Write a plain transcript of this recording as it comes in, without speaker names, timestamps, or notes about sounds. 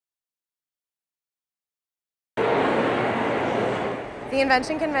The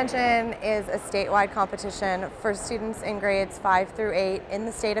Invention Convention is a statewide competition for students in grades 5 through 8 in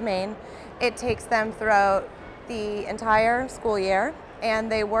the state of Maine. It takes them throughout the entire school year,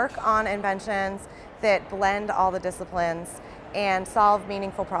 and they work on inventions that blend all the disciplines and solve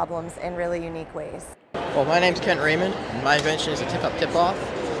meaningful problems in really unique ways. Well, my name's Kent Raymond, and my invention is a tip-up tip-off.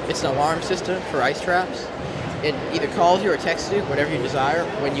 It's an alarm system for ice traps. It either calls you or texts you, whatever you desire,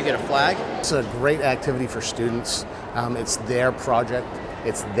 when you get a flag. It's a great activity for students. It's their project,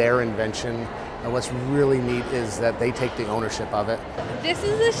 it's their invention. And what's really neat is that they take the ownership of it. This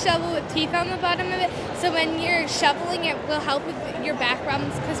is a shovel with teeth on the bottom of it, so when you're shoveling it will help with your back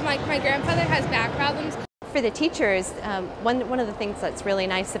problems, because my grandfather has back problems. For the teachers, one of the things that's really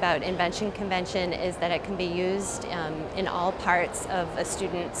nice about Invention Convention is that it can be used in all parts of a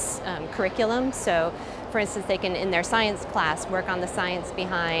student's curriculum. So, for instance, they can, in their science class, work on the science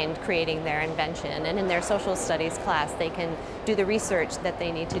behind creating their invention, and in their social studies class, they can do the research that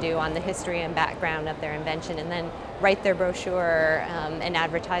they need to do on the history and background of their invention, and then write their brochure and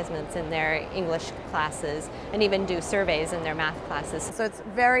advertisements in their English classes, and even do surveys in their math classes. So it's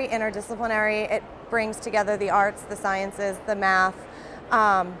very interdisciplinary. It brings together the arts, the sciences, the math,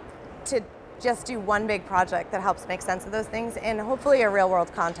 to just do one big project that helps make sense of those things in hopefully a real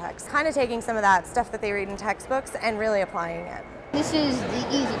world context. Kind of taking some of that stuff that they read in textbooks and really applying it. This is the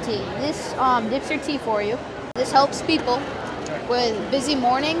easy tea. This dips your tea for you. This helps people with busy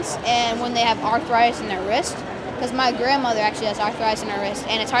mornings and when they have arthritis in their wrist, because my grandmother actually has arthritis in her wrist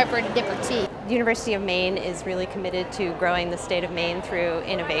and it's hard for her to dip her tea. The University of Maine is really committed to growing the state of Maine through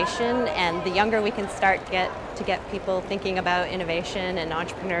innovation, and the younger we can start to get people thinking about innovation and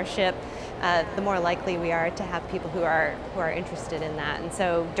entrepreneurship, the more likely we are to have people who are interested in that. And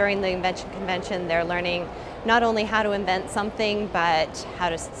so during the Invention Convention, they're learning not only how to invent something, but how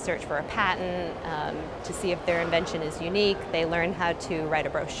to search for a patent, to see if their invention is unique. They learn how to write a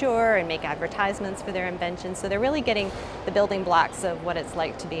brochure and make advertisements for their invention. So they're really getting the building blocks of what it's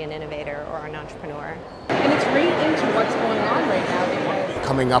like to be an innovator or an entrepreneur. And it's right into what's going on right now, because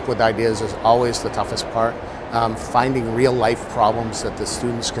Coming up with ideas is always the toughest part. Finding real life problems that the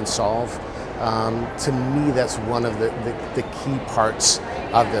students can solve. To me, that's one of the key parts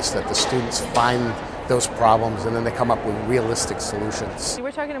of this, that the students find those problems and then they come up with realistic solutions.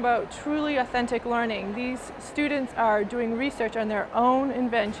 We're talking about truly authentic learning. These students are doing research on their own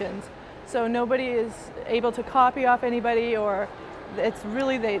inventions, so nobody is able to copy off anybody, or it's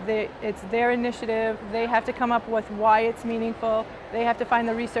really it's their initiative. They have to come up with why it's meaningful. They have to find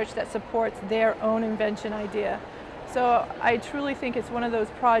the research that supports their own invention idea. So I truly think it's one of those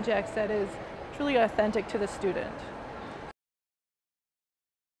projects that is truly authentic to the student.